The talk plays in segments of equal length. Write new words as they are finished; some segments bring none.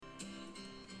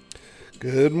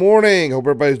Good morning. Hope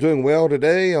everybody's doing well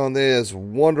today on this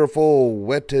wonderful,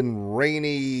 wet and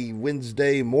rainy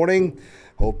Wednesday morning.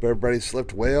 Hope everybody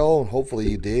slept well.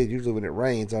 Hopefully you did. Usually when it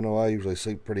rains, I know I usually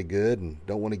sleep pretty good and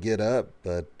don't want to get up,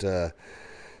 but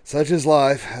such is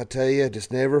life. I tell you, it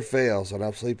just never fails. And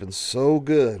I'm sleeping so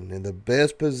good in the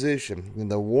best position, in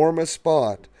the warmest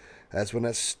spot. That's when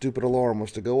that stupid alarm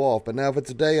wants to go off. But now if it's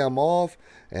a day I'm off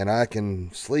and I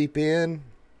can sleep in,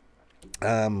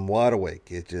 I'm wide awake.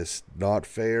 It's just not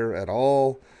fair at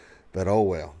all. But oh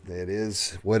well, it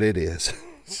is what it is.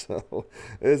 So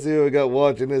let's see what we got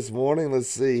watching this morning. Let's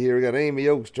see here. We got Amy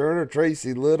Oaks Turner,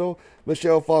 Tracy Little,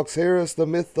 Michelle Fox Harris, the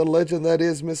myth, the legend that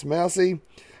is Miss Mousy,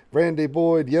 Brandy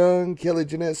Boyd Young, Kelly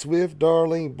Jeanette Swift,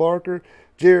 Darlene Barker,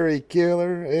 Jerry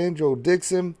Keller, Angel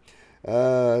Dixon,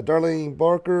 Darlene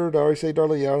Barker. Did I already say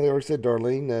Darlene? Yeah, I already said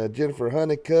Darlene. Jennifer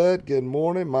Honeycutt. Good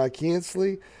morning. Mike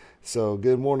Hensley. So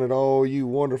good morning to all you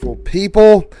wonderful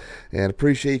people, and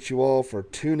appreciate you all for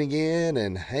tuning in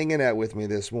and hanging out with me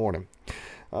this morning.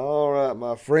 All right,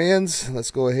 my friends,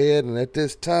 let's go ahead and at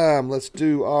this time, let's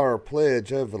do our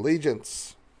Pledge of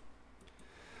Allegiance.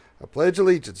 I pledge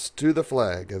allegiance to the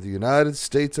flag of the United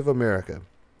States of America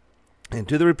and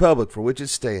to the republic for which it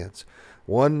stands,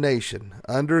 one nation,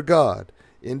 under God,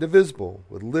 indivisible,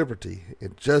 with liberty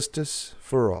and justice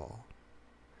for all.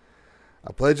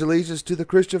 I pledge allegiance to the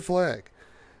Christian flag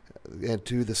and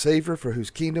to the Savior for whose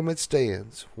kingdom it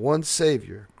stands, one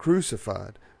Savior,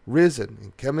 crucified, risen,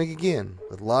 and coming again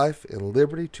with life and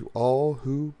liberty to all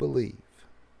who believe.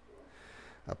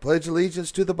 I pledge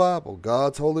allegiance to the Bible,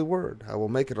 God's holy word. I will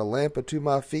make it a lamp unto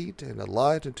my feet and a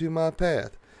light unto my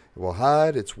path. It will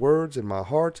hide its words in my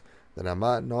heart that I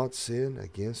might not sin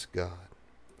against God.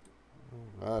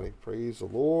 All righty, praise the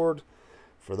Lord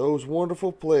for those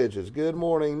wonderful pledges. Good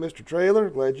morning, Mr. Trailer.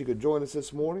 Glad you could join us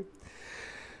this morning.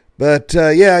 But,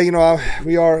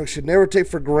 we should never take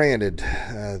for granted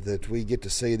that we get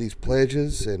to say these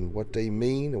pledges and what they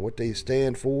mean and what they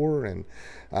stand for. And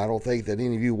I don't think that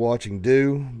any of you watching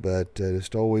do, but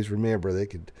just always remember they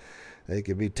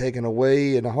could be taken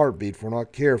away in a heartbeat if we're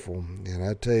not careful. And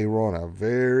I tell you, we're on a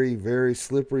very, very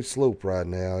slippery slope right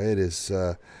now. It is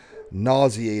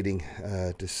nauseating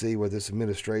to see what this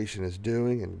administration is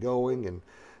doing and going,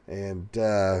 and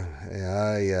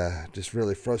I just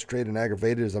really frustrated and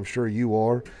aggravated, as I'm sure you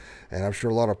are, and I'm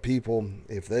sure a lot of people,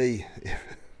 if they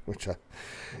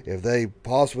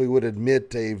possibly would admit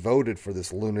they voted for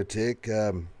this lunatic,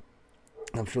 I'm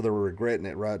sure they're regretting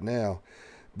it right now.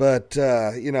 But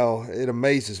it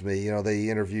amazes me. They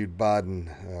interviewed Biden,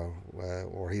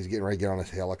 or he's getting ready to get on his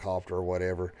helicopter or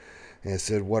whatever, and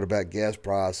said, "What about gas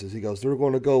prices?" He goes, "They're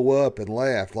going to go up," and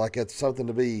laughed like it's something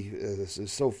to be.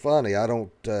 It's so funny. I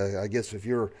don't. I guess if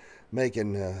you're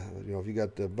making, if you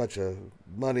got a bunch of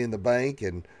money in the bank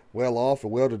and well off or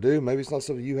well-to-do, maybe it's not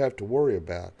something you have to worry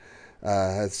about.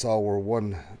 I saw where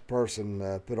one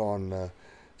person put on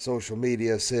social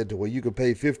media said, "Well, you could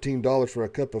pay $15 for a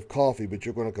cup of coffee, but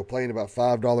you're going to complain about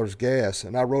 $5 gas."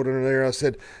 And I wrote in there, I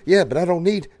said, "Yeah, but I don't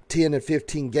need 10 and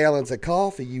 15 gallons of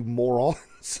coffee, you moron."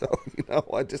 So,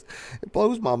 it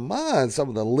blows my mind, some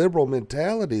of the liberal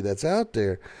mentality that's out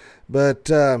there.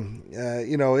 But,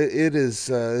 it is,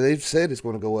 they've said it's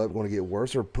going to go up, going to get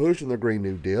worse. They're pushing the Green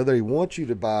New Deal. They want you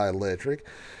to buy electric.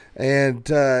 And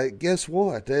guess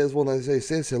what? As one of they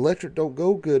say, electric don't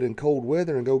go good in cold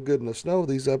weather and go good in the snow.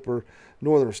 These upper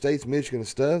northern states, Michigan and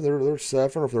stuff, they're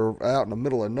suffering. If they're out in the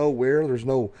middle of nowhere, there's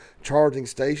no charging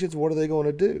stations. What are they going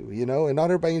to do? And not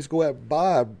everybody needs to go out and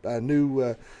buy a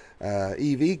new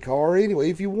EV car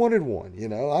anyway, if you wanted one. I'm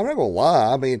not going to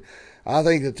lie. I mean, I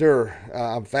think that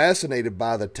I'm fascinated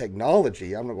by the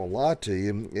technology. I'm not going to lie to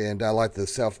you. And I like the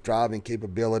self-driving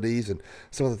capabilities and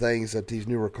some of the things that these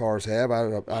newer cars have.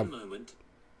 One moment.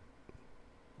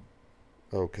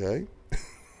 Okay.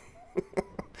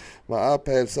 My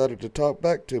iPad decided to talk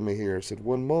back to me here. It said,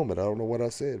 "1 moment." I don't know what I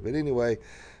said. But anyway,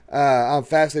 I'm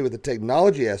fascinated with the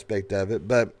technology aspect of it.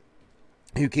 But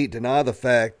you can't deny the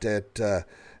fact that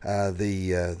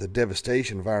the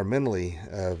devastation environmentally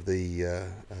of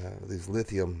these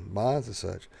lithium mines and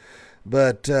such.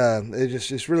 But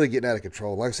it's really getting out of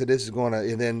control. Like I said, this is going to,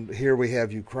 and then here we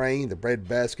have Ukraine, the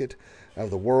breadbasket of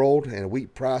the world, and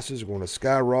wheat prices are going to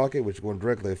skyrocket, which is going to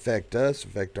directly affect us,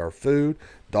 affect our food,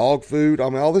 dog food. I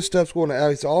mean, all this stuff's going to,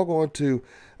 it's all going to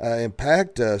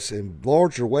impact us in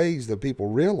larger ways than people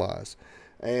realize.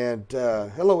 And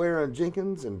hello, Aaron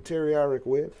Jenkins and Terry Irick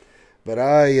Webb. But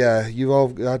you've all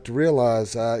got to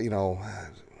realize,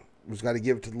 we've got to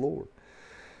give it to the Lord.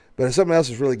 But something else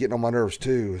is really getting on my nerves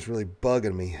too. It's really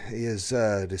bugging me. Is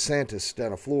DeSantis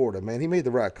down in Florida? Man, he made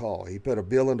the right call. He put a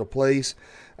bill into place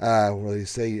where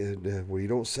where you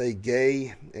don't say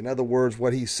gay. In other words,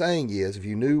 what he's saying is, if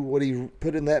you knew what he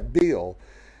put in that bill,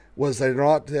 was they're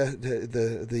not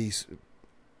these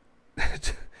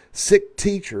sick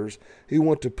teachers who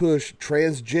want to push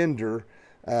transgender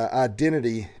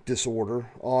identity disorder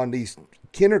on these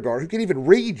kindergarten who can't even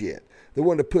read yet. They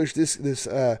want to push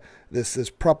this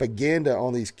propaganda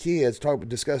on these kids,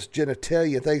 discuss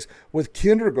genitalia and things with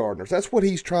kindergartners. That's what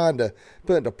he's trying to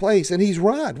put into place, and he's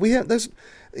right.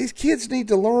 These kids need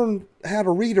to learn how to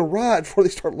read and write before they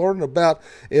start learning about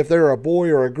if they're a boy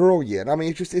or a girl yet. I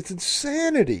mean, it's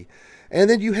insanity. And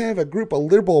then you have a group of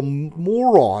liberal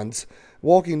morons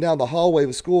walking down the hallway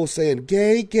of school saying,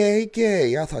 gay, gay,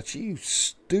 gay. I thought, you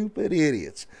stupid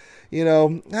idiots. I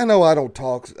know I don't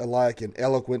talk like an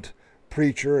eloquent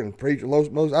preacher, and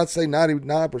most I'd say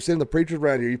 99% of the preachers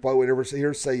around here, you probably would never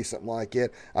hear say something like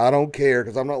that. I don't care,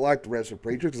 because I'm not like the rest of the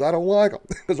preachers, because I don't like them,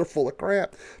 because they're full of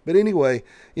crap. But anyway,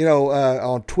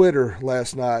 on Twitter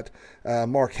last night,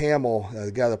 Mark Hamill,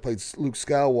 the guy that played Luke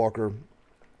Skywalker,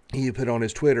 he put on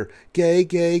his Twitter, gay,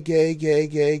 gay, gay, gay,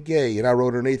 gay, gay. And I wrote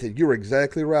underneath it, you're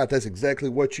exactly right. That's exactly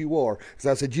what you are. Because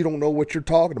I said, you don't know what you're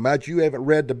talking about. You haven't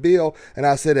read the bill. And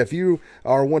I said, if you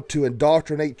want to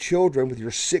indoctrinate children with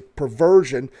your sick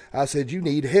perversion, I said, you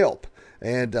need help.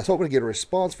 And I was hoping to get a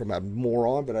response from that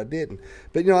moron, but I didn't.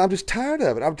 But, I'm just tired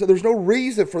of it. There's no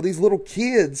reason for these little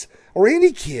kids, or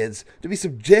any kids, to be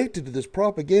subjected to this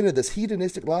propaganda, this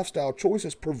hedonistic lifestyle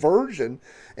choices, perversion.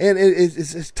 And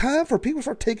it's time for people to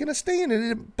start taking a stand.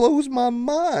 And it blows my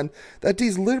mind that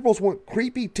these liberals want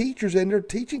creepy teachers in there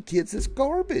teaching kids this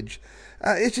garbage.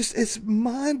 It's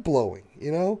mind-blowing,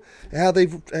 how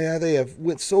they have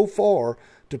went so far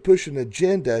to push an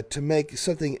agenda to make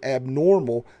something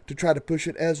abnormal to try to push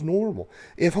it as normal.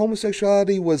 If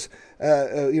homosexuality was,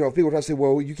 if people try to say,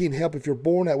 well, you can't help if you're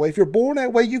born that way. If you're born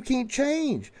that way, you can't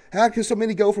change. How can so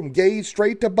many go from gay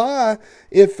straight to bi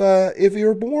if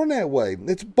you're born that way?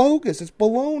 It's bogus. It's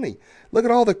baloney. Look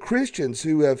at all the Christians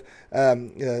who have,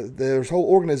 there's whole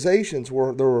organizations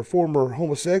where there were former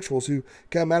homosexuals who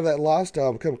come out of that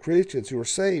lifestyle, become Christians, who are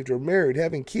saved, or married,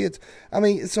 having kids. I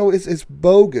mean, so it's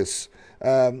bogus.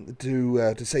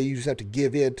 To say you just have to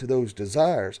give in to those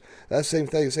desires. That's the same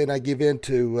thing as saying I give in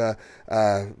to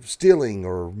stealing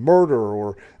or murder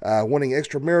or wanting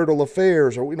extramarital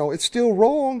affairs, or it's still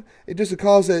wrong. It just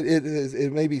because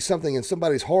it may be something in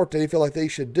somebody's heart that they feel like they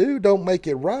should do, don't make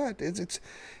it right. It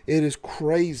is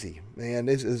crazy, man.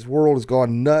 This world has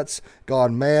gone nuts,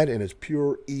 gone mad, and it's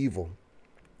pure evil.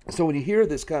 So when you hear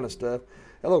this kind of stuff,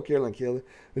 hello, Carolyn Kelly.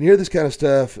 When you hear this kind of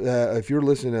stuff, if you're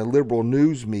listening to liberal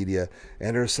news media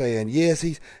and they're saying,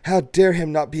 yes, how dare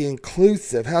him not be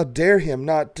inclusive? How dare him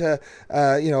not,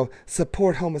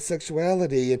 support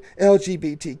homosexuality and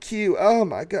LGBTQ? Oh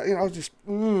my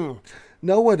God,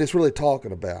 know what it's really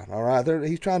talking about. All right,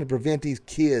 he's trying to prevent these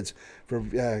kids from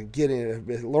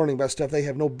learning about stuff they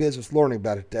have no business learning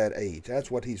about at that age. That's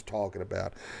what he's talking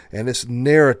about. And this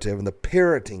narrative and the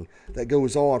parroting that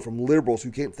goes on from liberals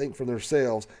who can't think for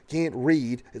themselves, can't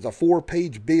read. It's a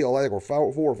 4-page bill, I think, or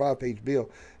 4 or 5-page bill.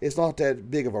 It's not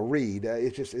that big of a read.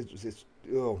 It's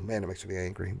oh man, it makes me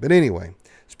angry. But anyway,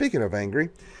 speaking of angry,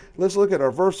 let's look at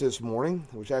our verse this morning,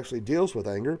 which actually deals with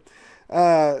anger.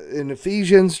 In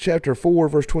Ephesians chapter 4,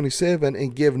 verse 27,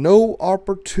 and give no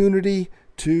opportunity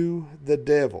to the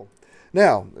devil.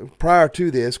 Now, prior to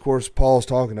this, of course, Paul's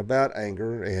talking about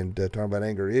anger and talking about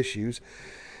anger issues.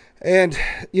 And,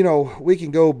 we can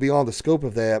go beyond the scope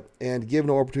of that, and give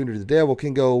no opportunity to the devil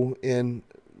can go in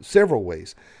several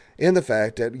ways. In the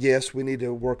fact that, yes, we need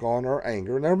to work on our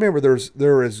anger. Now, remember,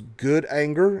 there is good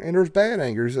anger and there's bad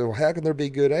anger. So how can there be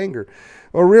good anger?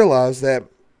 Well, realize that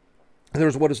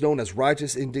there's what is known as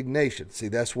righteous indignation. See,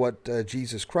 that's what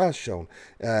Jesus Christ shown.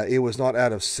 It was not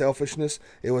out of selfishness.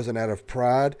 It wasn't out of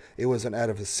pride. It wasn't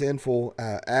out of a sinful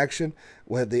action.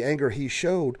 What the anger he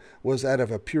showed was out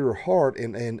of a pure heart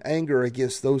and anger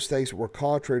against those things that were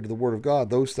contrary to the Word of God,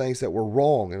 those things that were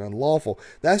wrong and unlawful.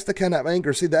 That's the kind of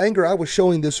anger. See, the anger I was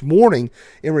showing this morning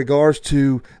in regards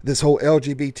to this whole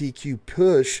LGBTQ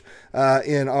push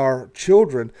in our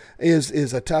children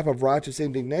is a type of righteous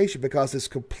indignation, because it's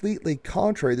completely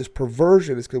contrary. This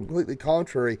perversion is completely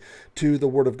contrary to the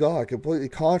Word of God, completely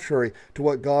contrary to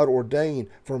what God ordained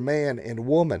for man and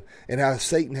woman, and how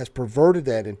Satan has perverted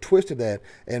that and twisted that,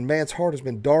 and man's heart has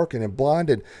been darkened and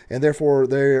blinded, and therefore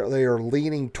they are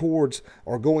leaning towards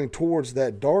or going towards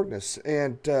that darkness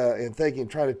and thinking,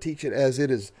 trying to teach it as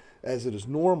it is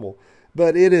normal.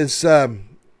 But it is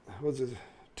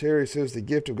Terry says the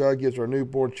gift of God gives our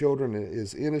newborn children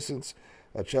is innocence.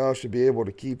 A child should be able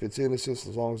to keep its innocence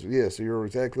as long as, yes, you're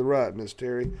exactly right, Miss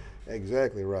Terry.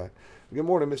 Exactly right. Good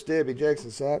morning, Miss Debbie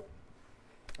Jackson.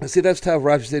 See, that's the type of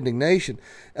righteous indignation.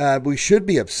 We should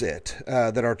be upset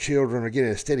that our children are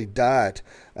getting a steady diet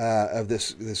of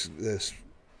this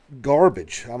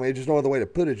garbage. I mean, there's no other way to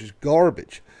put it, just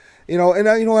garbage.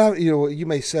 You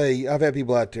may say, I've had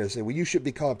people out there say, well, you should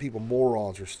be calling people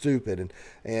morons or stupid,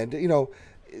 and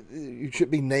you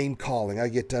should be name calling. I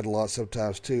get that a lot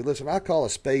sometimes too. Listen, I call a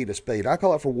spade a spade. I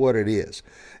call it for what it is.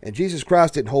 And Jesus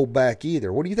Christ didn't hold back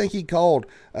either. What do you think he called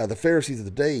the Pharisees of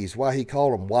the days? Why he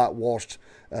called them whitewashed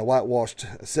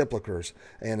sepulchres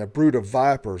and a brood of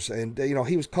vipers? And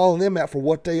he was calling them out for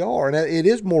what they are. And it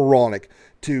is moronic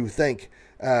to think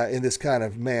in this kind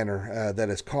of manner that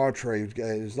is contrary,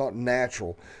 is not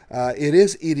natural. It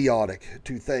is idiotic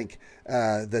to think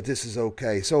that this is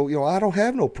okay. So, I don't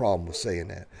have no problem with saying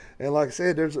that. And like I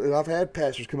said, I've had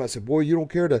pastors come out and say, boy, you don't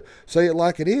care to say it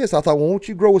like it is. I thought, well, won't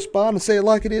you grow a spine and say it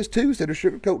like it is too, instead of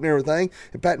sugarcoating everything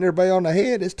and patting everybody on the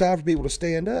head? It's time for people to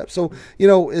stand up. So,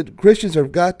 Christians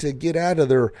have got to get out of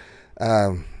their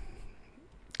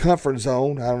comfort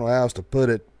zone. I don't know how else to put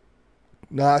it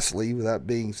nicely without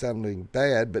sounding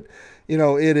bad, but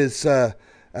it is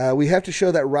we have to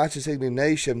show that righteous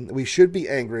indignation. We should be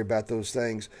angry about those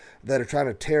things that are trying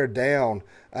to tear down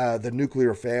the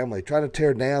nuclear family, trying to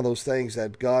tear down those things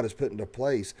that God has put into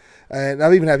place. And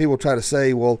I've even had people try to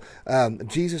say, well,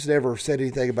 Jesus never said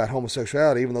anything about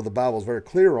homosexuality, even though the Bible is very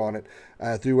clear on it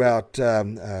throughout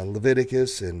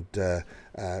Leviticus and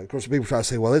of course, people try to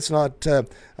say, well, it's not,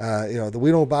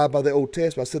 we don't abide by the Old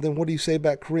Testament. I said, then what do you say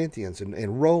about Corinthians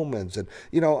and Romans? And,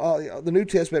 the New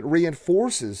Testament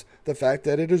reinforces the fact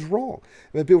that it is wrong.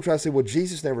 And people try to say, well,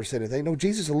 Jesus never said anything. No,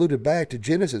 Jesus alluded back to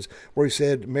Genesis where he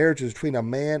said marriage is between a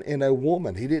man and a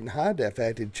woman. He didn't hide that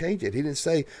fact. He didn't change it. He didn't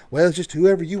say, well, it's just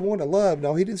whoever you want to love.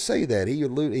 No, he didn't say that. He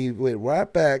went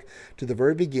right back to the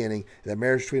very beginning, that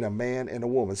marriage is between a man and a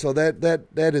woman. So that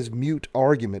is mute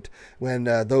argument when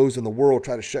those in the world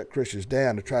try to shut Christians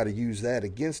down to try to use that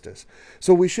against us.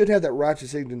 So we should have that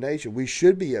righteous indignation. We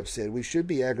should be upset. We should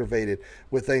be aggravated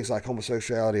with things like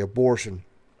homosexuality, abortion,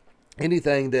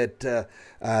 anything that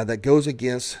goes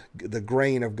against the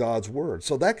grain of God's word.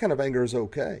 So that kind of anger is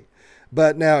okay.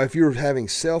 But now, if you're having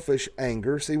selfish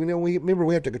anger, see, remember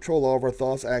we have to control all of our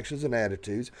thoughts, actions, and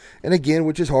attitudes. And again,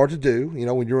 which is hard to do,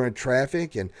 when you're in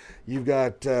traffic and you've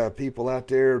got people out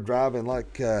there driving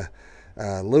like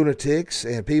lunatics,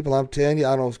 and people, I'm telling you,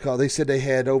 I don't know, they said they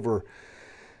had over,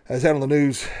 I was out on the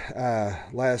news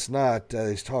last night, I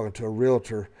was talking to a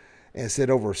realtor, and said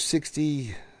over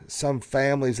 60 some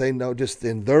families they know just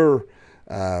in their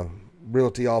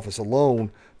realty office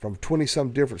alone from 20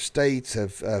 some different states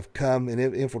have come and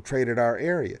infiltrated our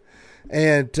area.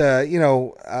 And,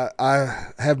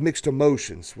 I have mixed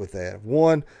emotions with that.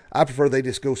 One, I prefer they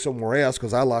just go somewhere else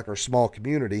because I like our small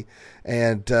community,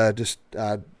 and I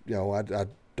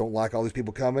don't like all these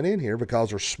people coming in here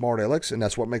because they're smart alecks, and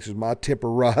that's what makes my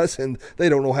temper rise, and they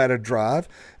don't know how to drive,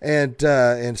 and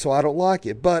so I don't like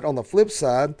it. But on the flip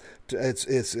side,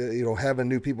 it's having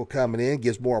new people coming in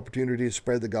gives more opportunity to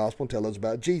spread the gospel and tell us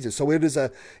about Jesus. So it is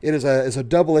a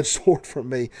double-edged sword for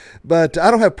me. But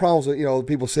I don't have problems with,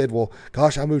 people said, well,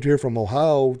 gosh, I moved here from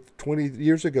Ohio 20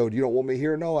 years ago. Do you don't want me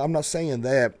here? No, I'm not saying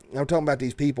that. I'm talking about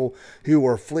these people who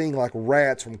are fleeing like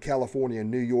rats from California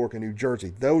and New York and New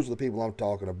Jersey. Those are the people I'm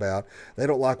talking about. They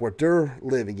don't like what they're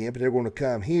living in, but they're going to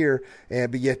come here,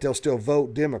 but yet they'll still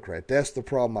vote Democrat. That's the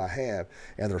problem I have.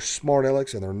 And they're smart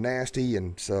alecks and they're nasty,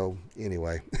 and so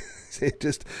anyway, it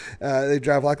just they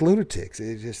drive like lunatics.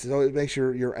 It makes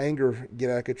your anger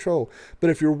get out of control. But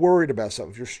if you're worried about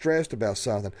something, if you're stressed about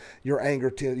something, your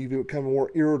anger you become more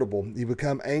irritable. You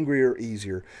become angrier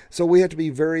easier. So we have to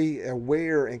be very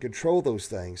aware and control those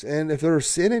things. And if there's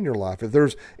sin in your life, if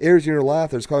there's areas in your life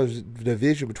that's causing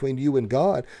division between you and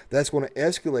God, that's going to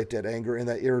escalate that anger and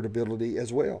that irritability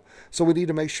as well. So we need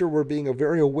to make sure we're being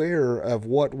very aware of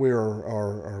what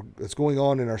that's going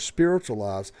on in our spiritual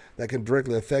lives that can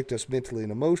directly affect us mentally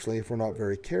and emotionally if we're not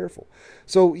very careful.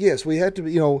 So yes, we have to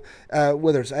be,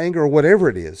 whether it's anger or whatever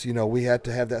it is, we have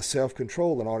to have that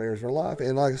self-control in all areas of our life.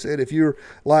 And like I said, if you're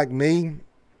like me,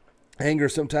 anger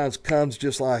sometimes comes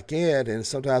just like that, and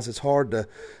sometimes it's hard to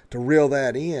reel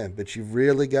that in, but you've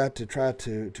really got to try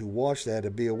to watch that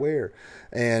and be aware.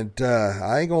 And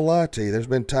I ain't gonna lie to you, there's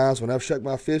been times when I've shook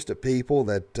my fist at people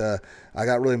that I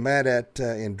got really mad at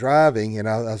in driving, and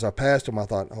as I passed them, I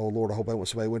thought, oh Lord, I hope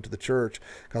somebody went to the church,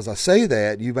 because I say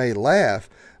that, you may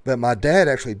laugh, but my dad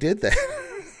actually did that.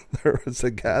 there was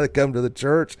a guy that come to the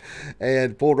church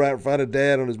and pulled right in front of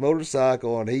Dad on his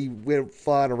motorcycle, and he went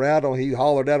flying around on. He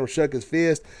hollered at him, shook his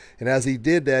fist, and as he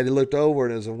did that, he looked over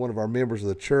and it was one of our members of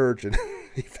the church, and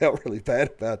he felt really bad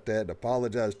about that and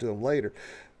apologized to him later.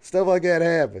 Stuff like that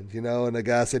happens, and the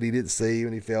guy said he didn't see him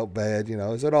and he felt bad,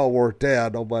 so it all worked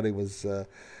out. Nobody was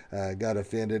got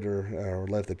offended or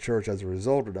left the church as a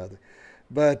result or nothing.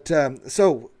 But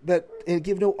and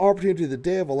give no opportunity to the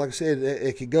devil. Like I said,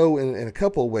 it could go in a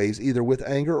couple of ways, either with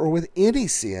anger or with any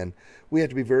sin. We have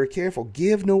to be very careful.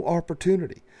 Give no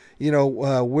opportunity.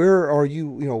 Where are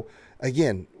you?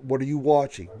 Again, what are you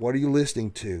watching? What are you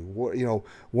listening to?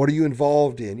 What are you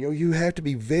involved in? You have to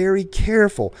be very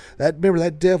careful. Remember,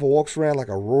 that devil walks around like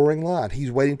a roaring lion.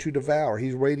 He's waiting to devour.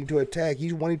 He's waiting to attack.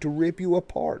 He's wanting to rip you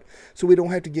apart. So we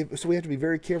have to be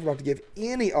very careful not to give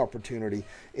any opportunity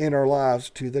in our lives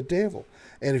to the devil.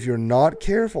 And if you're not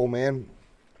careful, man,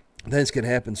 things can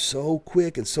happen so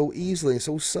quick and so easily and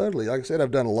so subtly. Like I said,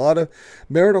 I've done a lot of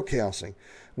marital counseling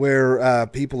where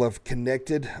people have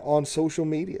connected on social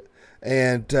media.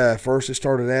 And first it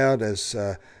started out as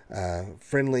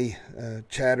friendly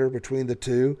chatter between the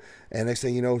two. And next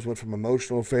thing you know, it went from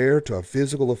emotional affair to a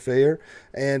physical affair.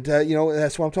 And,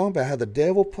 that's what I'm talking about, how the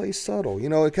devil plays subtle. It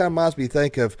kind of reminds me,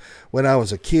 think of when I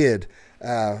was a kid. We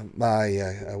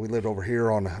lived over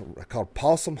here on called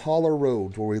Possum Hollow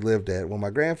Road, where we lived at. Well,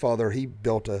 my grandfather, he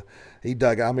dug.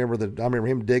 I remember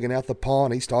him digging out the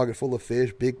pond. He stocked it full of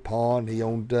fish, big pond. He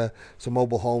owned some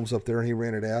mobile homes up there, and he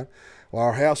rented out. Well,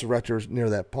 our house was right there near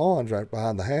that pond, right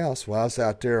behind the house. Well, I was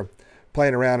out there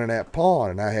playing around in that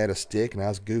pond, and I had a stick, and I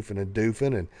was goofing and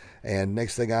doofing, and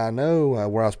next thing I know,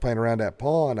 where I was playing around that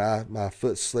pond, my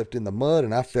foot slipped in the mud,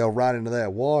 and I fell right into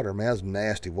that water. Man, that was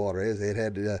nasty water. It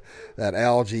had that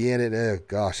algae in it. Oh,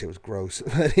 gosh, it was gross.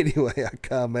 But anyway, I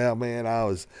come out, man, I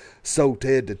was soaked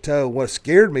head to toe. What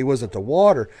scared me wasn't the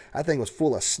water. I think it was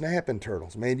full of snapping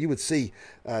turtles. Man, you would see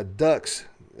ducks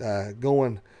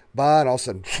going by, and all of a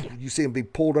sudden you see him be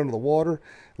pulled under the water.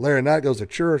 Larry Knight goes to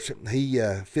church. He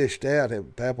fished out.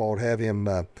 Papa would have him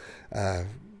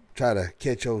try to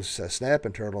catch those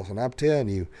snapping turtles, and I'm telling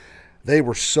you, they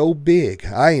were so big.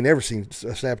 I ain't never seen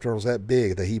snapping turtles that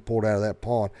big that he pulled out of that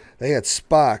pond. They had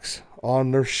spikes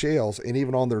on their shells and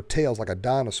even on their tails like a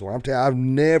dinosaur. I'm telling you, I've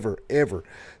never, ever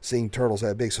seen turtles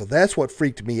that big. So that's what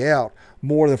freaked me out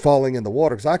more than falling in the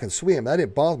water, because I can swim. That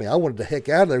didn't bother me. I wanted the heck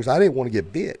out of there because I didn't want to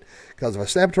get bit. Because if a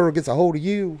snapping turtle gets a hold of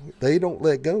you, they don't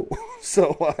let go.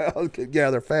 So I could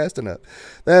gather fast enough.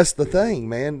 That's the thing,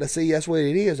 man. See, that's what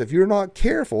it is. If you're not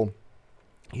careful,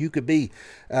 you could be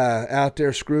out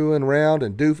there screwing around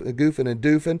and goofing and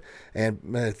doofing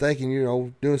and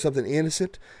thinking, doing something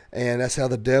innocent. And that's how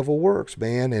the devil works,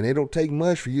 man. And it don't take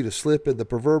much for you to slip in the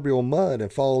proverbial mud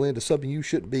and fall into something you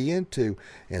shouldn't be into.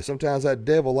 And sometimes that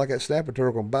devil, like that snapping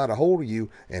turtle, can bite a hold of you,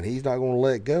 and he's not going to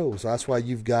let go. So that's why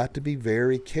you've got to be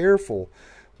very careful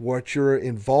what you're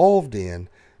involved in,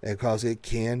 because it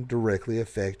can directly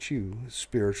affect you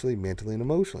spiritually, mentally, and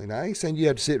emotionally. Now, I ain't saying you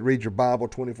have to sit and read your Bible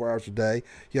 24 hours a day.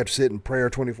 You have to sit in prayer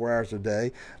 24 hours a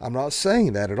day. I'm not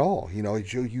saying that at all.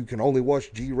 You can only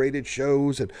watch G-rated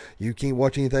shows, and you can't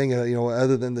watch anything,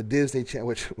 other than the Disney Channel,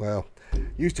 which, well,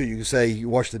 used to you could say you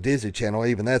watch the Disney Channel.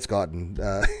 Even that's gotten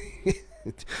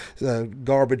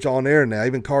garbage on there now.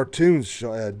 Even cartoons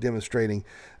demonstrating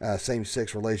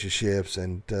same-sex relationships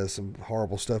and some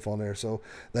horrible stuff on there. So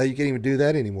now you can't even do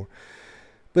that anymore.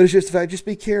 But it's just the fact, just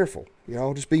be careful.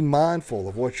 Just be mindful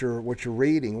of what you're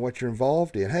reading, what you're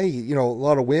involved in. Hey, a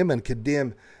lot of women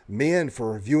condemn men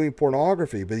for viewing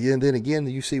pornography, but then again,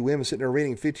 you see women sitting there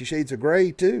reading 50 Shades of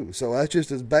Grey too. So that's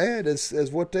just as bad as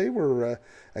what they were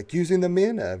accusing the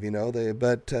men of.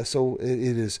 So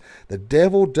it is. The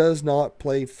devil does not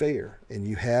play fair, and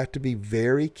you have to be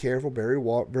very careful, very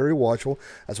watchful.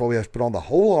 That's why we have to put on the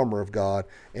whole armor of God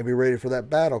and be ready for that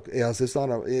battle.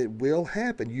 It will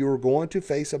happen. You're going to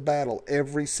face a battle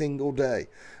every single day.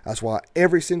 That's why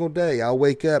every single day I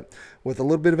wake up with a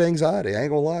little bit of anxiety. I ain't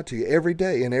going to lie to you. Every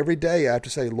day. And every day I have to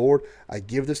say, Lord, I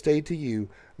give this day to you.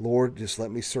 Lord, just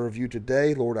let me serve you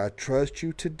today. Lord, I trust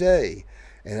you today.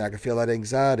 And I can feel that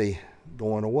anxiety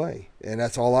going away. And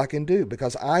that's all I can do,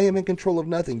 because I am in control of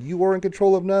nothing. You are in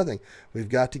control of nothing. We've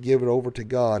got to give it over to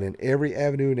God in every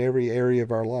avenue, in every area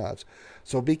of our lives.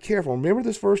 So be careful. Remember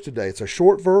this verse today. It's a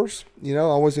short verse. I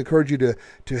always encourage you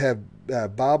to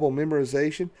have Bible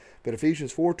memorization. But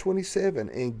Ephesians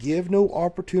 4:27, and give no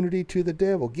opportunity to the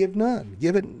devil. Give none.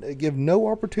 Give no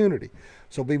opportunity.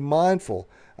 So be mindful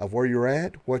of where you're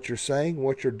at, what you're saying,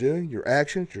 what you're doing, your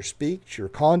actions, your speech, your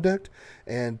conduct.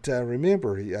 And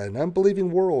remember, an unbelieving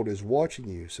world is watching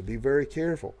you, so be very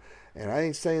careful. And I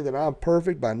ain't saying that I'm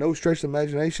perfect by no stretch of the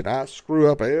imagination. I screw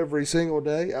up every single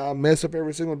day. I mess up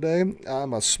every single day.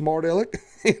 I'm a smart aleck.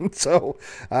 And so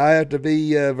I have to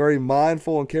be very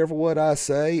mindful and careful what I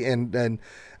say and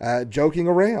joking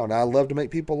around. I love to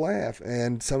make people laugh.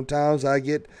 And sometimes I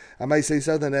may say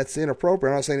something that's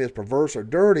inappropriate. I'm not saying it's perverse or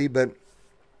dirty, but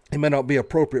it may not be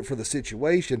appropriate for the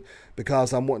situation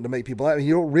because I'm wanting to make people laugh.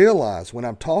 You don't realize when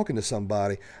I'm talking to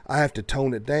somebody, I have to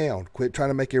tone it down. Quit trying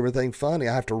to make everything funny.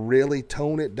 I have to really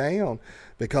tone it down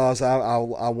because I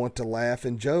want to laugh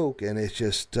and joke, and it's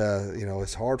just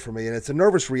it's hard for me, and it's a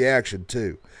nervous reaction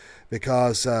too.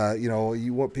 Because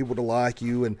you want people to like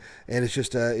you, and it's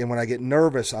just and when I get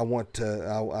nervous, I want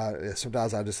to.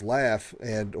 Sometimes I just laugh,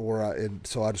 and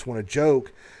so I just want to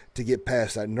joke to get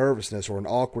past that nervousness or an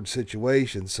awkward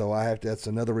situation. So that's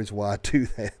another reason why I do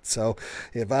that. So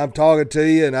if I'm talking to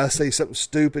you and I say something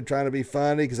stupid trying to be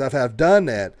funny, because I've done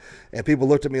that, and people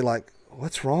looked at me like,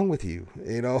 "What's wrong with you?"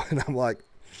 And I'm like,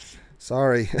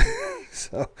 "Sorry."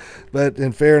 So, but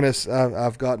in fairness,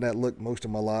 I've gotten that look most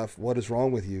of my life. What is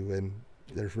wrong with you? And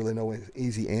there's really no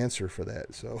easy answer for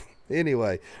that. So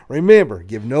anyway, remember,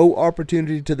 give no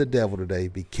opportunity to the devil today.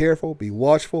 Be careful, be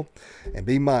watchful, and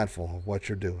be mindful of what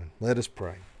you're doing. Let us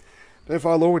pray. Dear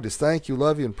Father, Lord, we just thank you,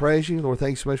 love you, and praise you. Lord,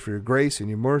 thanks so much for your grace and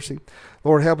your mercy.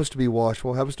 Lord, help us to be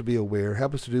watchful. Help us to be aware.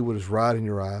 Help us to do what is right in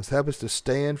your eyes. Help us to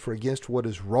stand for against what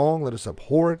is wrong. Let us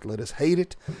abhor it. Let us hate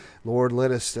it. Lord,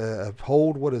 let us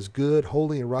uphold what is good,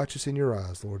 holy, and righteous in your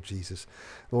eyes, Lord Jesus.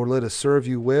 Lord, let us serve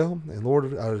you well. And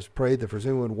Lord, I just pray that for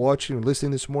anyone watching and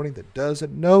listening this morning that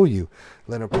doesn't know you,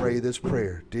 let them pray this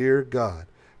prayer. Dear God,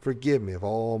 forgive me of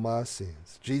all my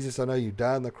sins. Jesus, I know you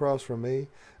died on the cross for me.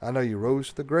 I know you rose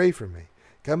to the grave for me.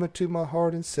 Come into my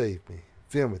heart and save me.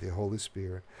 Fill me with your Holy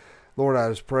Spirit. Lord, I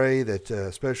just pray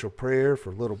that special prayer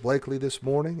for little Blakely this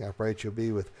morning. I pray that you'll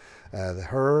be with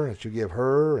her, that you'll give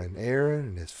her and Aaron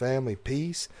and his family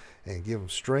peace and give them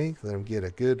strength. Let them get a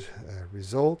good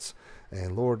results.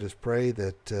 And Lord, just pray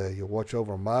that you'll watch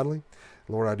over them mightily.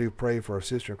 Lord, I do pray for our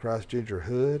sister in Christ, Ginger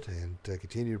Hood, and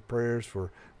continued prayers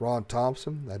for Ron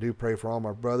Thompson. I do pray for all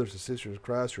my brothers and sisters in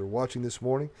Christ who are watching this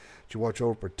morning. That you watch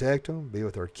over, protect them, be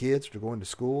with our kids who are going to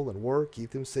school and work, keep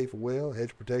them safe and well,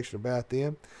 hedge protection about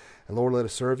them. And Lord, let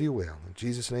us serve you well. In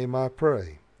Jesus' name I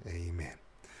pray. Amen.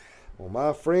 Well,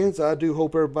 my friends, I do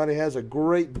hope everybody has a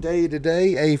great day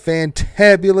today, a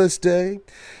fantabulous day.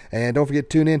 And don't forget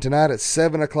to tune in tonight at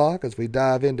 7 o'clock as we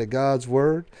dive into God's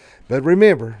Word. But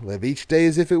remember, live each day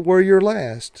as if it were your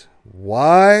last.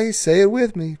 Why? Say it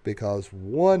with me, because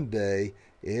one day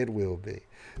it will be.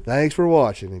 Thanks for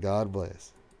watching, and God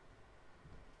bless.